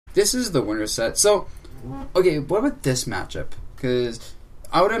This is the winner set. So, okay, what about this matchup? Because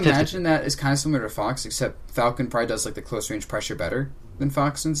I would imagine that is kind of similar to Fox, except Falcon probably does like the close range pressure better than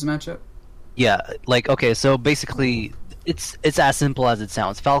Fox in this matchup. Yeah, like okay, so basically it's as simple as it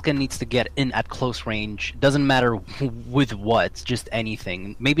sounds. Falcon needs to get in at close range. Doesn't matter with what, just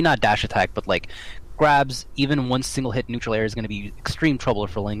anything. Maybe not dash attack, but like grabs. Even one single hit neutral air is going to be extreme trouble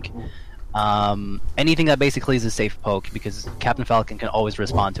for Link. Anything that basically is a safe poke because Captain Falcon can always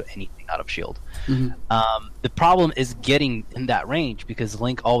respond to anything out of shield. The problem is getting in that range because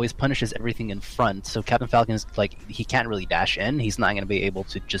Link always punishes everything in front. So Captain Falcon is like he can't really dash in. He's not going to be able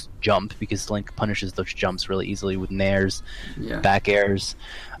to just jump because Link punishes those jumps really easily with nairs, back airs,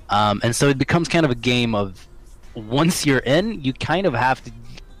 and so it becomes kind of a game of once you're in, you kind of have to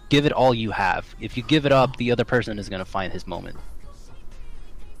give it all you have. If you give it up, the other person is going to find his moment.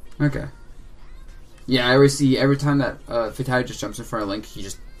 Okay. Yeah, I always see every time that Fatality just jumps in front of Link, he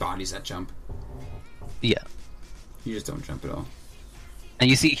just bodies that jump. Yeah. You just don't jump at all. And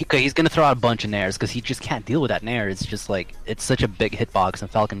you see, he's going to throw out a bunch of nairs because he just can't deal with that nair. It's just like, it's such a big hitbox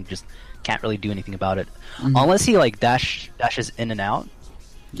and Falcon just can't really do anything about it. Unless he like dashes in and out.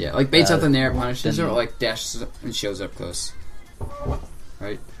 Yeah, like baits out the nair, punishes, or like dashes and shows up close.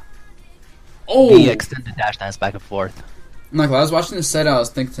 Right? Oh! He extended dash dance back and forth. Michael, I was watching this set, I was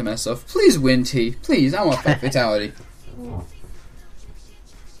thinking to myself, please win T. Please, I want that Fatality. I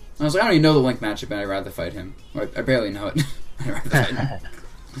was like, I don't even know the Link matchup, and I'd rather fight him. Or I barely know it. I'd rather fight him.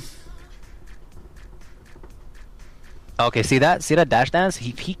 Okay, see that dash dance?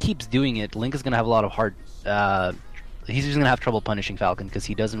 He keeps doing it. Link is gonna have a lot of hard. He's just gonna have trouble punishing Falcon because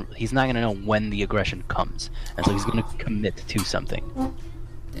he's not gonna know when the aggression comes, and so he's gonna commit to something.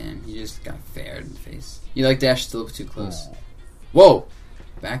 Damn, he just got fared in the face. You like dashed a little bit too close. Whoa!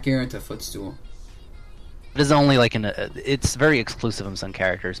 Back air into footstool. It is only like it's very exclusive on some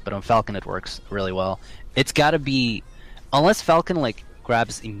characters, but on Falcon it works really well. It's gotta be, unless Falcon like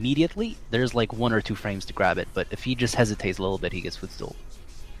grabs immediately, there's like 1 or 2 frames to grab it, but if he just hesitates a little bit, he gets footstool.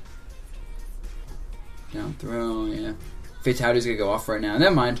 Down throw, yeah. Fatality's gonna go off right now.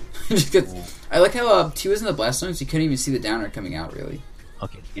 Never mind. I like how T was in the blast zone, so you couldn't even see the downer coming out, really.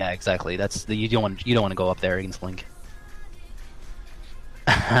 Okay, yeah, exactly. You don't want to go up there against Link.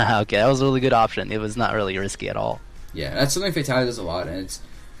 Okay, that was a really good option. It was not really risky at all. Yeah, that's something Fatality does a lot, and it's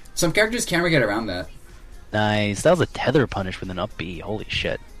some characters can't really get around that. Nice. That was a tether punish with an up B. Holy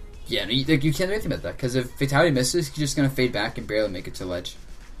shit. Yeah, no, you can't do anything about that, because if Fatality misses, he's just gonna fade back and barely make it to ledge.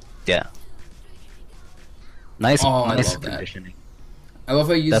 Yeah. Nice nice conditioning. I love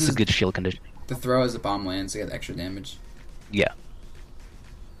how he uses that's a good shield conditioning. The throw as the bomb lands to get extra damage. Yeah.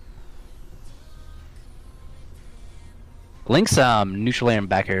 Link's neutral air and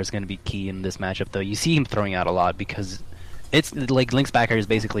back air is going to be key in this matchup, though. You see him throwing out a lot because it's like Link's back air is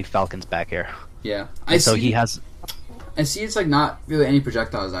basically Falcon's back air. Yeah, he has. I see. It's like not really any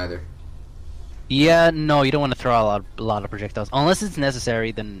projectiles either. Yeah, no, you don't want to throw out a lot of projectiles unless it's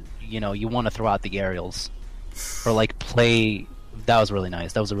necessary. Then you want to throw out the aerials or like play. That was really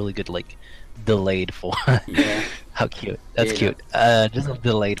nice. That was a really good like delayed forward. Yeah. How cute. That's cute. Just a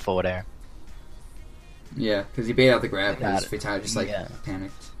delayed forward air. Yeah, because he bait out the grab because Fatality just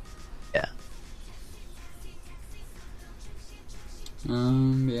panicked. Yeah.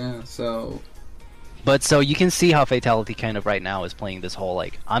 Yeah, so... But so you can see how Fatality kind of right now is playing this whole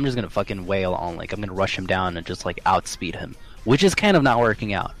like, I'm just gonna fucking wail on like, I'm gonna rush him down and just like outspeed him. Which is kind of not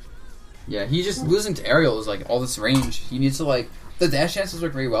working out. Yeah, he's just losing to aerials, like all this range. He needs to like... The dash chances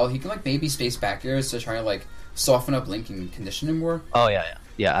work very well. He can like maybe space back airs to try to like soften up Link and condition him more. Oh yeah.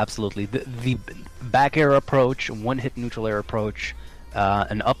 Yeah, absolutely. The back air approach, one hit neutral air approach,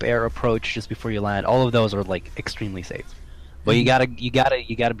 an up air approach just before you land, all of those are like extremely safe. But you gotta be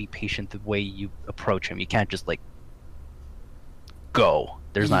patient the way you approach him. You can't just like go.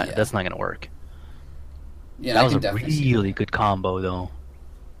 That's not gonna work. Yeah, that was a really good combo though.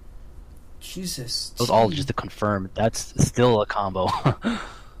 Jesus. That was all just to confirm. That's still a combo.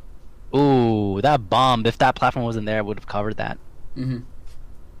 Ooh, that bomb. If that platform wasn't there, I would have covered that.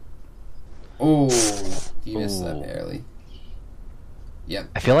 Oh, he missed that barely. Yep.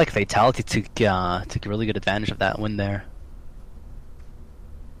 I feel like Fatality took really good advantage of that win there.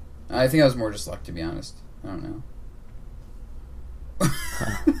 I think that was more just luck, to be honest. I don't know.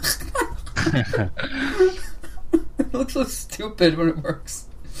 It looks so stupid when it works.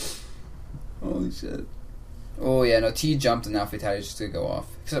 Holy shit. Oh yeah, no, T jumped and now Fatality's just gonna go off.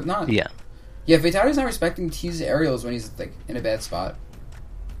 Except not. Yeah. Yeah, Fatality's not respecting T's aerials when he's like in a bad spot.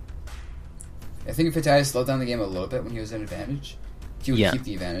 I think if Fatality slowed down the game a little bit when he was in advantage, he would keep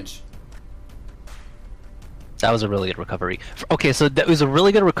the advantage. That was a really good recovery. Okay, so that was a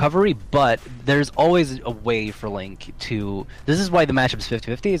really good recovery, but there's always a way for Link to... This is why the matchup is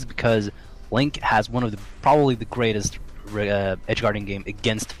 50-50, is because Link has one of the probably the greatest edgeguarding game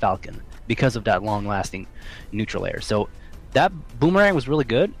against Falcon because of that long-lasting neutral air. So that boomerang was really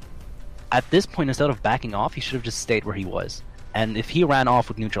good. At this point, instead of backing off, he should have just stayed where he was. And if he ran off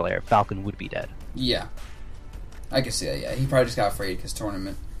with neutral air, Falcon would be dead. Yeah. I can see that, yeah. He probably just got afraid because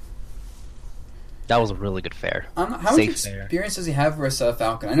tournament. That was a really good fair. How much experience does he have versus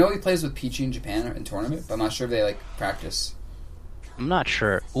Falcon? I know he plays with Peachy in Japan in tournament, but I'm not sure if they, like, practice. I'm not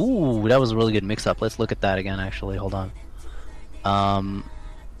sure. Ooh, that was a really good mix-up. Let's look at that again, actually. Hold on.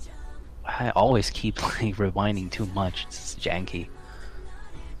 I always keep, like, rewinding too much. It's janky.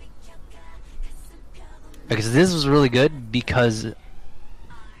 Because this was really good because,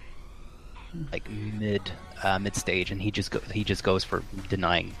 like, mid stage, and he just goes for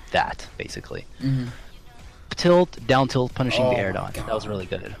denying that basically. Tilt, down tilt, punishing the air dodge. That was really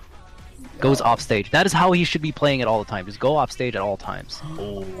good. Goes off stage. That is how he should be playing at all the time. Just go off stage at all times.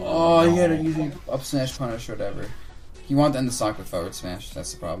 Oh, he had to use up smash punish or whatever. He wanted to end the stock with forward smash.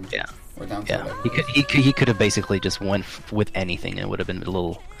 That's the problem. Yeah. Or down yeah. tilt. He could have basically just went with anything, and it would have been a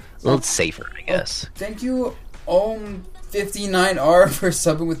little safer, I guess. Thank you, 59R, for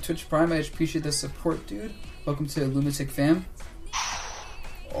subbing with Twitch Prime. I appreciate the support, dude. Welcome to Lunatic Fam.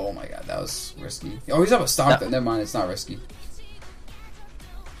 Oh my god, that was risky. Oh, he's up a stock though. Never mind, it's not risky.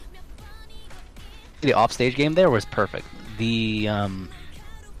 The offstage game there was perfect. The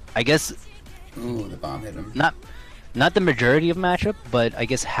I guess. Ooh, the bomb hit him. Not the majority of matchup, but I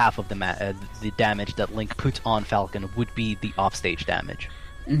guess half of the damage that Link puts on Falcon would be the offstage damage.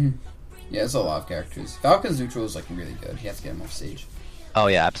 Yeah, there's a lot of characters. Falcon's neutral is like really good. You have to get him off stage. Oh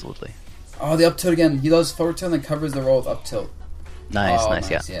yeah, absolutely. Oh, the up tilt again. He does forward tilt and then covers the roll with up tilt.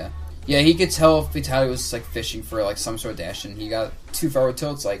 Nice, yeah. Yeah, he could tell Fatality was like fishing for like some sort of dash, and he got 2 forward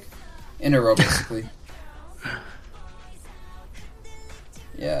tilts like in a row basically.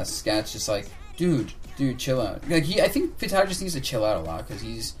 Yeah, Scat's just like, dude, chill out. Like I think Fatality just needs to chill out a lot because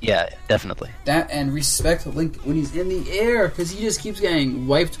he's definitely that, and respect Link when he's in the air because he just keeps getting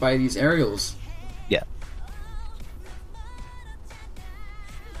wiped by these aerials. Yeah.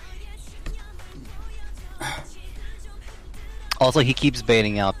 Also, he keeps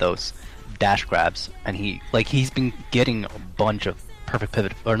baiting out those dash grabs, and he's been getting a bunch of perfect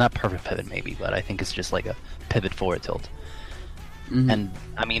pivot, or not perfect pivot maybe, but I think it's just like a pivot forward tilt. And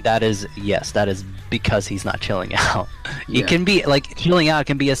I mean that is because he's not chilling out. It can be like chilling out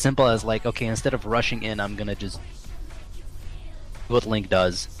can be as simple as like, okay, instead of rushing in, I'm gonna just do what Link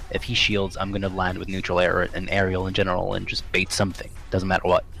does. If he shields, I'm gonna land with neutral air and aerial in general and just bait something. Doesn't matter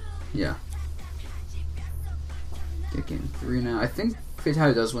what. Yeah. Get game 3 now. I think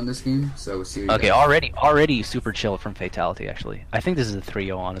Fatality does win this game, so we'll see. Okay, already super chill from Fatality. Actually, I think this is a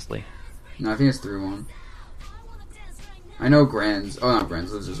 3-0. Honestly. No, I think it's 3-1. I know Grands. Oh, not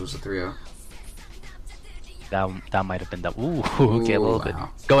Grands. Losers was a 3-0. That might have been that. Ooh, okay, a little bit.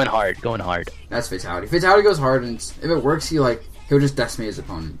 Going hard. That's Fatality. Fatality goes hard, and if it works, he'll just decimate his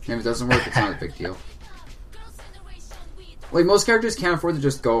opponent. And if it doesn't work, it's not a big deal. Like most characters can't afford to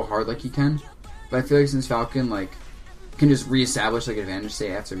just go hard like he can, but I feel like since Falcon can just reestablish advantage,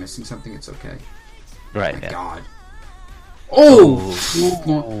 say after missing something, it's okay. Right. Oh my god.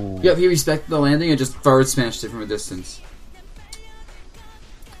 Oh! Yep, he respected the landing and just forward smashed it from a distance.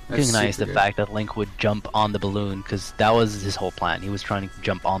 It's nice the fact that Link would jump on the balloon, because that was his whole plan. He was trying to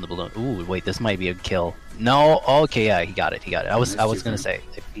jump on the balloon. Ooh, wait, this might be a kill. No, okay, yeah, he got it. I was gonna say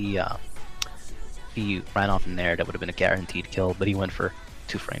if he ran off in there, that would have been a guaranteed kill, but he went for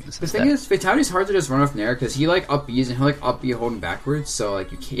 2 frames. The thing is, Fatality's hard to just run off in there because he up B's and he'll up B holding backwards. So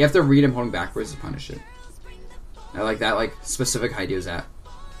you have to read him holding backwards to punish it. I like that specific height he was at.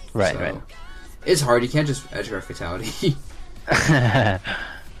 Right. It's hard. You can't just edge guard Fatality.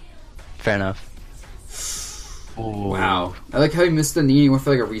 Fair enough. Ooh. Wow. I like how he missed the knee and he went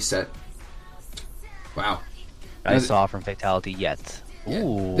for a reset. Wow. I saw from Fatality yet. Yeah.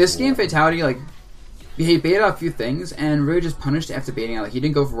 Ooh. This game, Fatality, he baited out a few things and really just punished after baiting out. He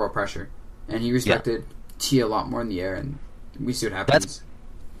didn't go for raw pressure. And he respected T a lot more in the air, and we see what happens.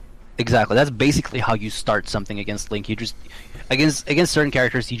 Exactly. That's basically how you start something against Link. You just against certain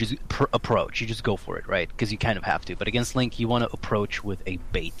characters, you just approach. You just go for it, right? Because you kind of have to. But against Link, you want to approach with a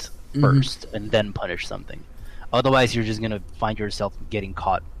bait first, and then punish something. Otherwise, you're just gonna find yourself getting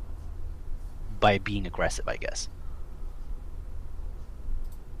caught by being aggressive, I guess.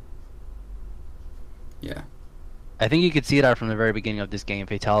 Yeah. I think you could see it out from the very beginning of this game.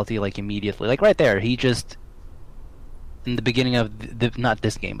 Fatality, immediately. Right there, he just in the beginning of not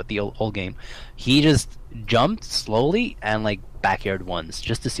this game, but the old game, he just jumped slowly and like backyard ones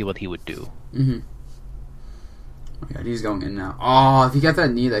just to see what he would do. Mm-hmm. Oh my god, he's going in now. Oh, if he got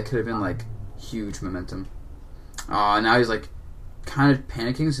that knee, that could have been like huge momentum. Oh, now he's like kind of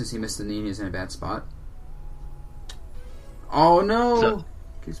panicking since he missed the knee and he's in a bad spot. Oh no! So,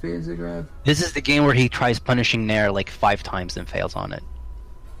 Keeps baiting the grab. this is the game where he tries punishing Nair like 5 times and fails on it.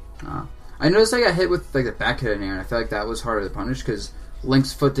 I noticed I got hit with like the back hit in air, and I feel like that was harder to punish because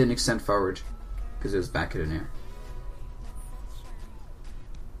Link's foot didn't extend forward because it was back hit in air.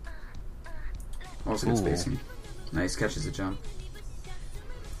 Also good spacing. Nice, catches the jump.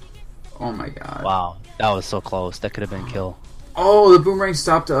 Oh my god. Wow, that was so close. That could have been a kill. Oh, the boomerang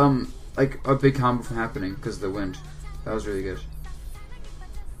stopped like a big combo from happening because of the wind. That was really good.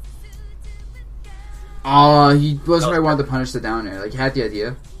 Oh, he wasn't where I wanted to punish the down air. Like, he had the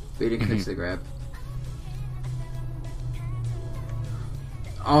idea, but he didn't commit to the grab.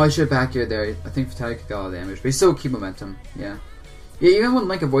 Oh, I should have back aired there. I think Fatality could get all the damage, but he still keep momentum. Yeah. Yeah, even when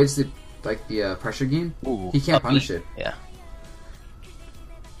Link avoids the pressure game, he can't punish it. Yeah.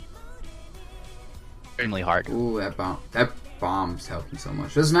 Extremely hard. Ooh, that bomb's helping so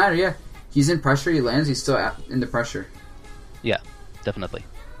much. Doesn't matter, yeah. He's in pressure, he lands, he's still in the pressure. Yeah, definitely.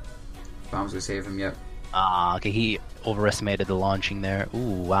 Bomb's gonna save him, yep. Okay, he overestimated the launching there. Ooh,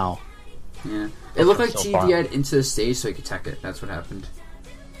 wow. Yeah. It looked like So TV had into the stage so he could tech it. That's what happened.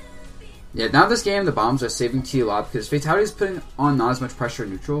 Yeah, now this game, the bombs are saving T a lot because Fatality is putting on not as much pressure in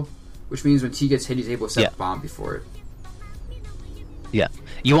neutral, which means when T gets hit, he's able to set the bomb before it. Yeah.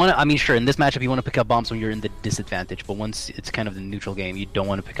 You want to, I mean, sure, in this matchup, you want to pick up bombs when you're in the disadvantage, but once it's kind of the neutral game, you don't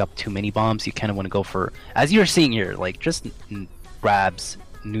want to pick up too many bombs. You kind of want to go for, as you're seeing here, like just grabs,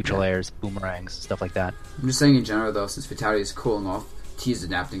 neutral airs, boomerangs, stuff like that. I'm just saying in general, though, since Fatality is cooling off, T is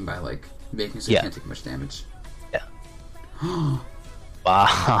adapting by, like, making so he can't take much damage. Yeah.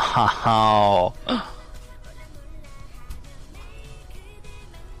 Wow.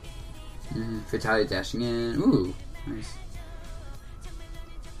 Fatality dashing in. Ooh, nice.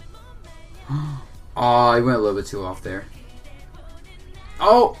 Oh, he went a little bit too off there.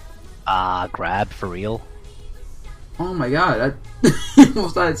 Oh! Grab for real? Oh my god, he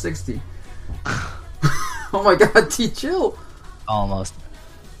almost died at 60. Oh my god, T, chill! Almost.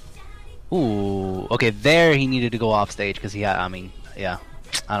 Ooh, okay, there he needed to go off stage because he had, I mean, yeah.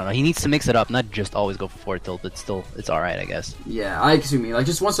 I don't know, he needs to mix it up, not just always go for forward tilt, but still, it's alright, I guess. Yeah, I see what you mean. Like,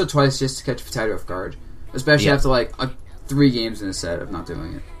 just once or twice just to catch Fatality off guard. Especially after, like, 3 games in a set of not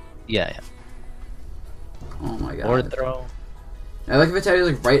doing it. Yeah. Oh my god. Forward throw. I like Fatality,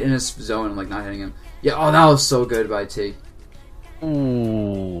 like, right in his zone and, like, not hitting him. Yeah, oh, that was so good by T.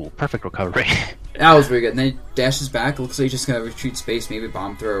 Ooh, perfect recovery. That was really good. And then he dashes back. Looks like he's just gonna retreat space, maybe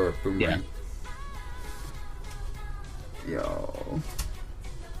bomb throw or boomerang. Yeah. Yo.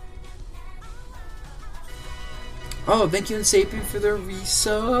 Oh, thank you, Insapien, for the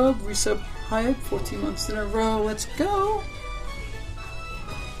resub. Resub hype, 14 months in a row. Let's go.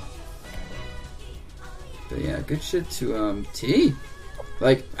 But yeah, good shit to T.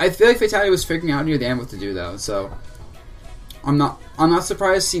 Like, I feel like Fatality was figuring out near the end what to do though, so I'm not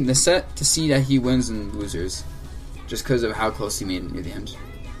surprised seeing this set to see that he wins in losers, just because of how close he made it near the end.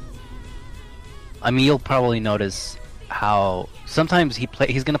 I mean, you'll probably notice how sometimes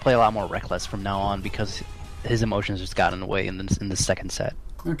he's gonna play a lot more reckless from now on because his emotions just got in the way in the second set.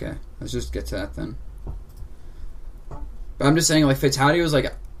 Okay, let's just get to that then. But I'm just saying, like, Fatality was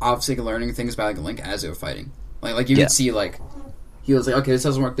like obviously learning things about like Link as they were fighting. Like you could see like he was like, okay, this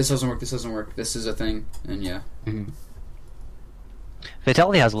doesn't work, this doesn't work, this doesn't work, this is a thing, and yeah. Mm-hmm.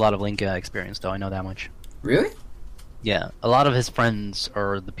 Fatality has a lot of Link experience, though. I know that much. Really? Yeah, a lot of his friends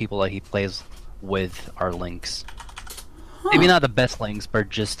or the people that he plays with are Links. Huh. Maybe not the best Links, but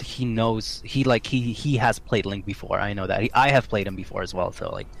just he knows he has played Link before. I know that I have played him before as well.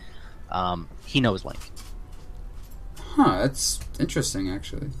 So like, he knows Link. Huh, that's interesting,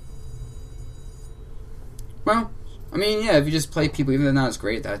 actually. Well, I mean, yeah, if you just play people, even though they're not as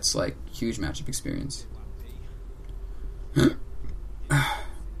great, that's, like, huge matchup experience. This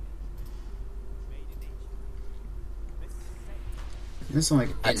is like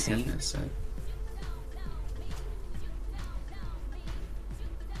an infinite set.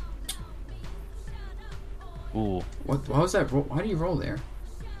 Ooh. What was that roll? Why do you roll there?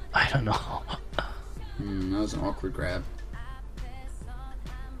 I don't know. That was an awkward grab.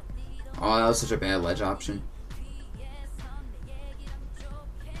 Oh, that was such a bad ledge option.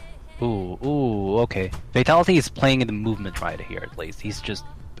 Ooh, okay. Fatality is playing in the movement right here, at least. He's just,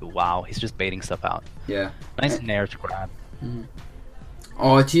 wow, he's just baiting stuff out. Yeah. Nice nair to grab.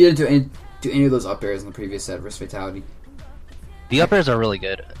 Oh, T didn't do any of those up airs in the previous set versus Fatality. The up airs are really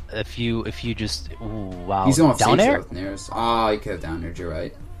good. If you just wow, He's going off down stage air. with nairs. Oh, he could have down aired. You're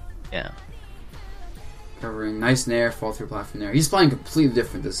right. Yeah. Covering, nice nair, fall through platform nair. He's playing completely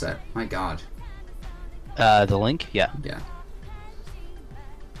different this set. My God. The link, yeah. Yeah.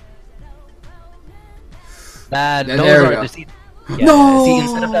 Those there we are go. see, yeah, No! see,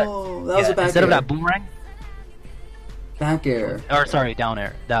 instead of that, That was a back instead air. of that boomerang, Back air. or sorry, down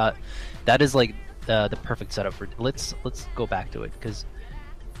air. That is like the perfect setup for. Let's go back to it because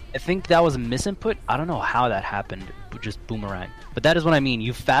I think that was a misinput. I don't know how that happened. Just boomerang, but that is what I mean.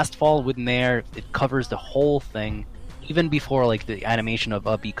 You fast fall with nair. It covers the whole thing, even before like the animation of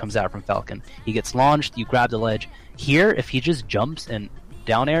up B comes out from Falcon. He gets launched. You grab the ledge. Here, if he just jumps and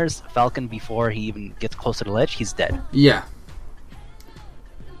down airs Falcon before he even gets close to the ledge, he's dead. Yeah.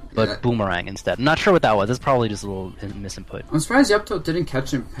 But Yeah. boomerang instead. I'm not sure what that was. That's probably just a little misinput. I'm surprised the up tilt didn't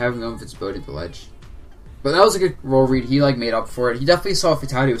catch him having no invincibility at the ledge. But that was a good roll read. He like made up for it. He definitely saw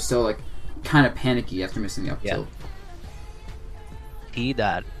Fatality was still like kind of panicky after missing the up tilt. He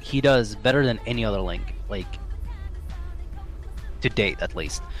does better than any other link, like to date at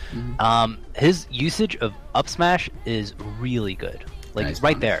least. Mhm. His usage of up smash is really good. Like Nice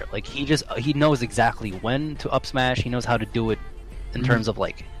right punish. there. Like he knows exactly when to up smash. He knows how to do it in terms of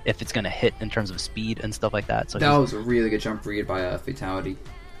like if it's gonna hit in terms of speed and stuff like that. So That was a really good jump read by Fatality.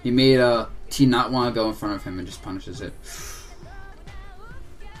 He made T not want to go in front of him and just punishes it.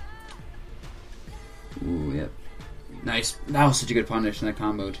 Ooh, yep. Nice. That was such a good punish in that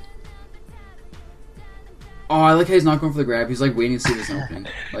comboed. Oh, I like how he's not going for the grab. He's like waiting to see this opening.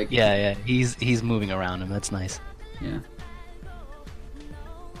 Like yeah, he's moving around him. That's nice. yeah.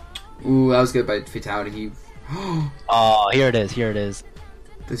 Ooh, that was good by Fatality. He Oh, here it is.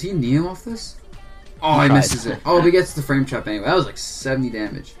 does he knee him off this? Oh, He he tried. misses it. Oh, but he gets the frame trap anyway. That was like 70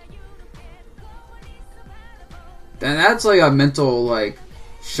 damage. That's like a mental like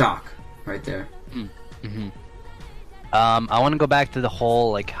shock right there. I want to go back to the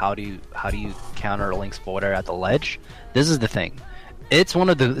whole like how do you counter Link's forward air at the ledge. This is the thing. It's one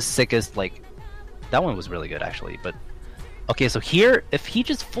of the sickest. Like that one was really good actually. But okay, so here if he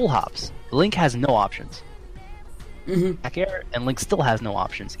just full hops, Link has no options. Back air, and Link still has no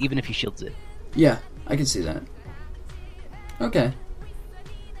options, even if he shields it. Yeah, I can see that. Okay.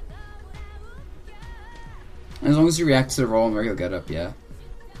 As long as he reacts to the roll and regular get up, yeah.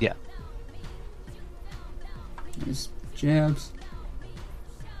 Yeah. Nice jabs.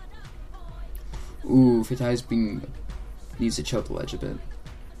 Ooh, Fatai's needs to choke the ledge a bit.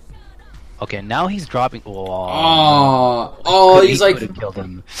 Okay, now he's dropping. Oh, he's like could've killed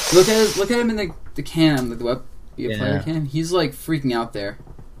him. look at him in the cam, like the web player Yeah. cam. He's like freaking out there.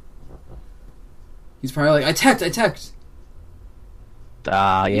 He's probably like, I teched.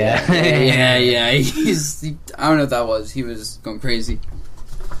 Yeah. yeah. I don't know what that was. He was going crazy.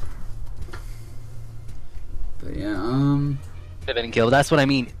 But yeah, Could have been killed. That's what I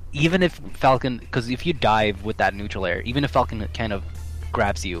mean. Even if Falcon, because if you dive with that neutral air, even if Falcon kind of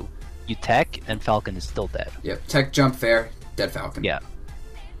grabs you, you tech and Falcon is still dead. yep. Tech jump fair, dead Falcon. Yeah.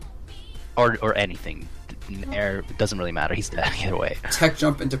 Or anything. Air it doesn't really matter. He's dead either way. Tech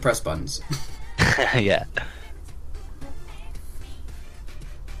jump into press buttons. Yeah.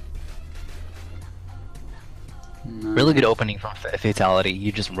 Really good opening from Fatality.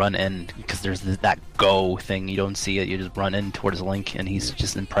 You just run in because there's that go thing. You don't see it. You just run in towards Link, and he's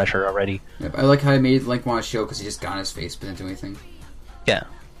just in pressure already. Yep. I like how he made Link want to shield because he just got in his face but didn't do anything. Yeah.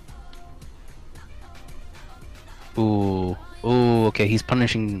 Ooh. Okay, he's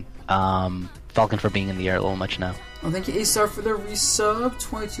punishing Falcon for being in the air a little much now. Oh, thank you, A-Star, for the resub.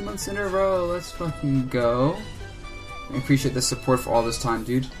 22 months in a row. Let's fucking go. I appreciate the support for all this time,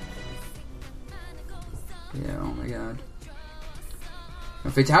 dude. Yeah, oh my god.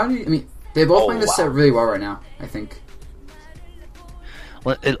 Now, Fatality, I mean, they both playing this set really well right now, I think.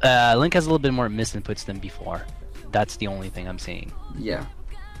 Well, Link has a little bit more misinputs than before. That's the only thing I'm seeing. Yeah.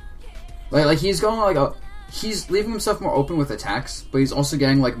 Like he's going like he's leaving himself more open with attacks, but he's also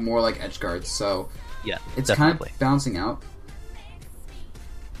getting like more like edge guards, so Yeah, it's definitely. kind of balancing out.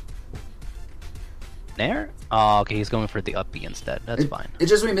 Nair? Oh, okay, he's going for the up B instead. That's fine. It's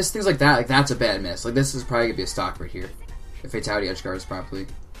just when we miss things like that, like that's a bad miss. Like this is probably gonna be a stock right here. If Fatality edge guards properly.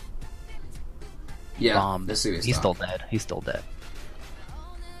 Yeah, this is He's stock. still dead. He's still dead.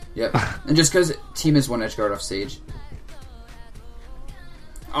 Yep. And just because team is one edge guard off stage.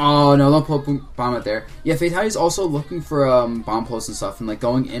 Oh no, don't pull boom, bomb it there. Yeah, Fatality's also looking for bomb pulls and stuff and like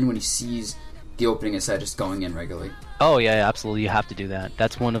going in when he sees the opening instead of just going in regularly. Oh yeah, absolutely. You have to do that.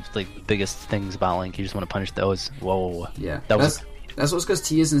 That's one of like the biggest things about Link. You just want to punish those. Whoa. Yeah. That was That's what's because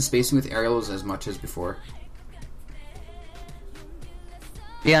T isn't spacing with aerials as much as before.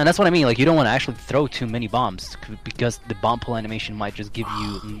 Yeah, and that's what I mean. Like, you don't want to actually throw too many bombs because the bomb pull animation might just give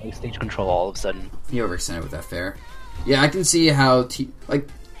you no stage control all of a sudden. He overextended with that fair. Yeah, I can see how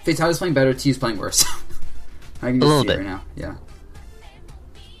Fatality's playing better, T's playing worse. I can just see it right now. Yeah.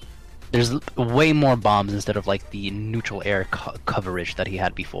 There's way more bombs instead of like the neutral air coverage that he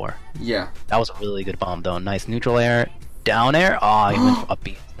had before. Yeah. That was a really good bomb though. Nice neutral air, down air. Oh, he went for up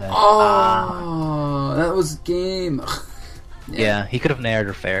B. Oh, that was game. Yeah, he could have nared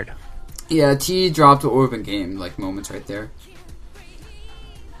or fared. Yeah, T dropped what would have been game like moments right there.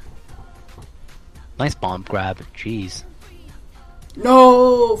 Nice bomb grab. Jeez.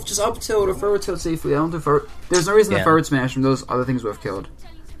 No, just up tilt or forward tilt safely. I don't do forward. There's no reason to forward smash from those other things would have killed.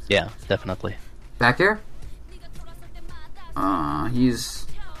 Yeah, definitely. Back air? He's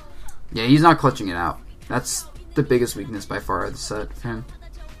not clutching it out. That's the biggest weakness by far of the set for him.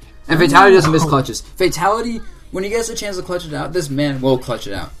 And Fatality doesn't miss clutches. Fatality, when he gets a chance to clutch it out, this man will clutch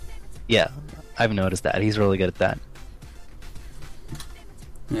it out. Yeah, I've noticed that. He's really good at that.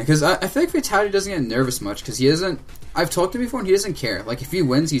 Yeah, because I feel like Fatality doesn't get nervous much because he doesn't. I've talked to him before and he doesn't care. Like, if he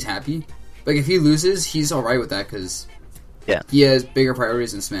wins, he's happy. Like, if he loses, he's alright with that because he has bigger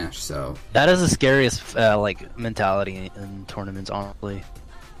priorities than Smash, so. That is the scariest, mentality in tournaments, honestly.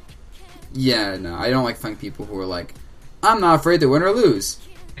 Yeah, no, I don't like finding people who are like, I'm not afraid to win or lose.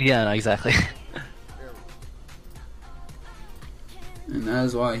 Yeah, no, exactly. And that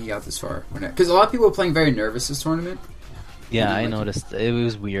is why he got this far. Because a lot of people are playing very nervous this tournament. Yeah, I noticed. It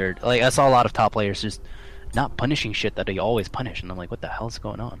was weird. Like, I saw a lot of top players just not punishing shit that they always punish, and I'm like, what the hell's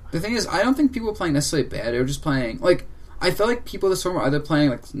going on? The thing is, I don't think people were playing necessarily bad. They were just playing, like, I felt like people this tournament were either playing,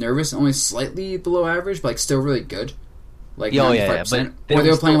 like, nervous and only slightly below average, but, like, still really good. Like, 95%. But or they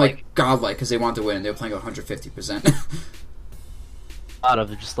were playing, like, godlike because they wanted to win, and they were playing 150%. Out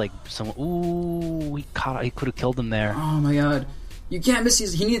of just, like, someone, ooh, he could have killed him there. Oh, my god. You can't miss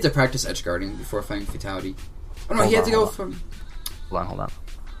these. He needed to practice edge guarding before fighting Fatality. Oh, no, he had to go from... Hold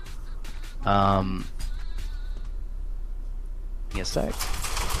on. Yes, sir.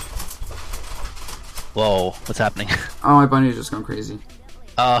 Whoa, what's happening? Oh, my bunny's just going crazy.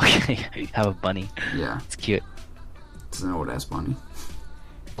 Oh, okay. You have a bunny. Yeah. It's cute. It's an old-ass bunny.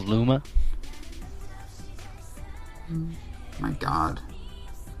 Luma? My god.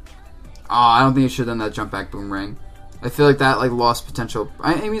 Oh, I don't think he should have done that jump back boomerang. I feel like that lost potential.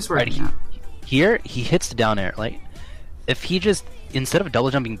 I mean, it's working out. Here, he hits the down air. Like, if he just, instead of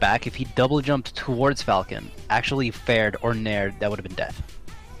double jumping back, if he double jumped towards Falcon, actually fared or nared, that would have been death.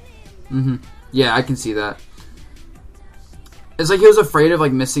 Yeah, I can see that. It's like he was afraid of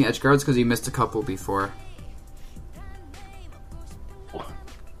like missing edge guards because he missed a couple before.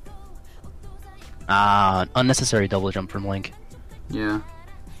 Unnecessary double jump from Link. Yeah.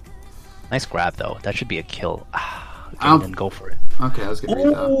 Nice grab though. That should be a kill. Then go for it. Okay, that was a good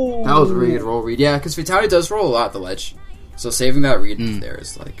read though. That was a really good roll read. Yeah, because Fatality does roll a lot at the ledge. So saving that read there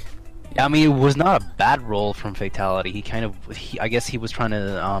is like... Yeah, I mean, it was not a bad roll from Fatality. I guess he was trying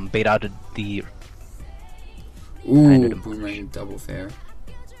to bait out the... Ooh, boomerang double fair.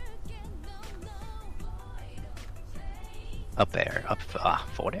 Up air.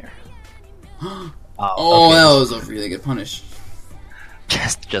 Forward air. Okay. That was a really good punish.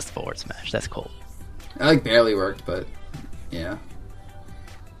 Just forward smash. That's cool. That like barely worked, but yeah.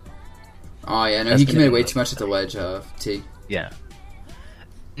 Oh yeah, no, he committed way too much at the ledge, T. Yeah.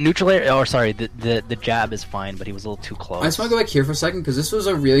 Neutral air, or sorry, the jab is fine, but he was a little too close. I just want to go back here for a second, because this was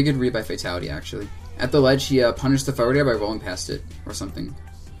a really good read by Fatality, actually. At the ledge, he punished the forward air by rolling past it, or something.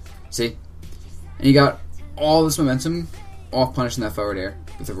 See? And he got all this momentum off punishing that forward air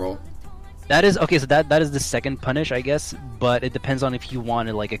with a roll. That is, okay, so that is the second punish, I guess, but it depends on if you want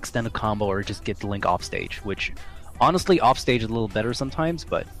to, like, extend a combo or just get the Link off stage, which, honestly, off stage is a little better sometimes,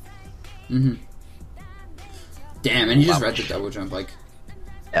 but... Damn, and he just read the double jump, like...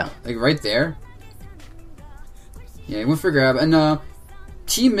 Yeah. Like, right there. Yeah, he went for grab, and,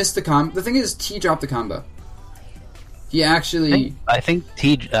 T missed the combo. The thing is, T dropped the combo. He actually... I think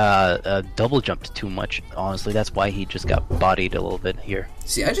T double jumped too much, honestly. That's why he just got bodied a little bit here.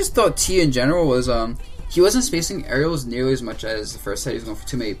 See, I just thought T in general was, he wasn't spacing aerials nearly as much as the first set. He was going for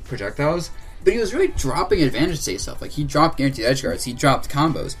too many projectiles. But he was really dropping advantage state stuff. Like, he dropped guaranteed edge guards. He dropped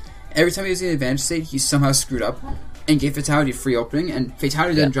combos. Every time he was in the advantage state, he somehow screwed up and gave Fatality a free opening, and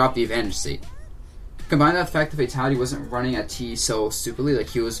Fatality didn't drop the advantage state. Combine that with the fact that Fatality wasn't running at T so stupidly, like,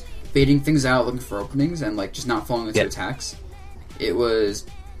 he was baiting things out, looking for openings, and, like, just not falling into attacks. It was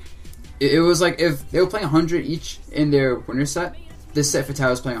like if they were playing 100 each in their winner set, this set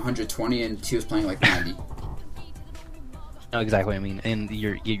Fatality was playing 120 and T was playing, like, 90. No, exactly. I mean, and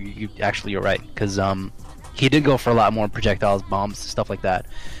you're right, because He did go for a lot more projectiles, bombs, stuff like that,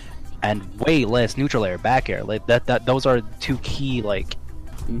 and way less neutral air, back air. Like those are two key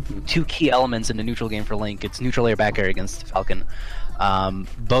two key elements in the neutral game for Link. It's neutral air, back air against Falcon.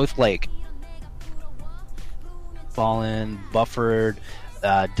 Both like fallen, buffered,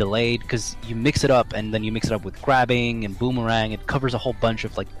 delayed, because you mix it up and then you mix it up with grabbing and boomerang. It covers a whole bunch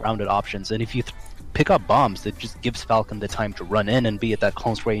of like rounded options, and if you pick up bombs, that just gives Falcon the time to run in and be at that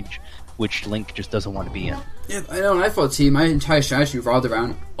close range, which Link just doesn't want to be in. Yeah, I know. When I fought T, my entire strategy revolved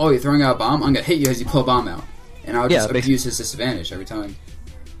around, oh, you're throwing out a bomb, I'm gonna hit you as you pull a bomb out, and I would just abuse his disadvantage every time.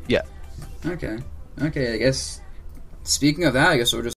 Yeah. Okay. I guess. Speaking of that, I guess we'll just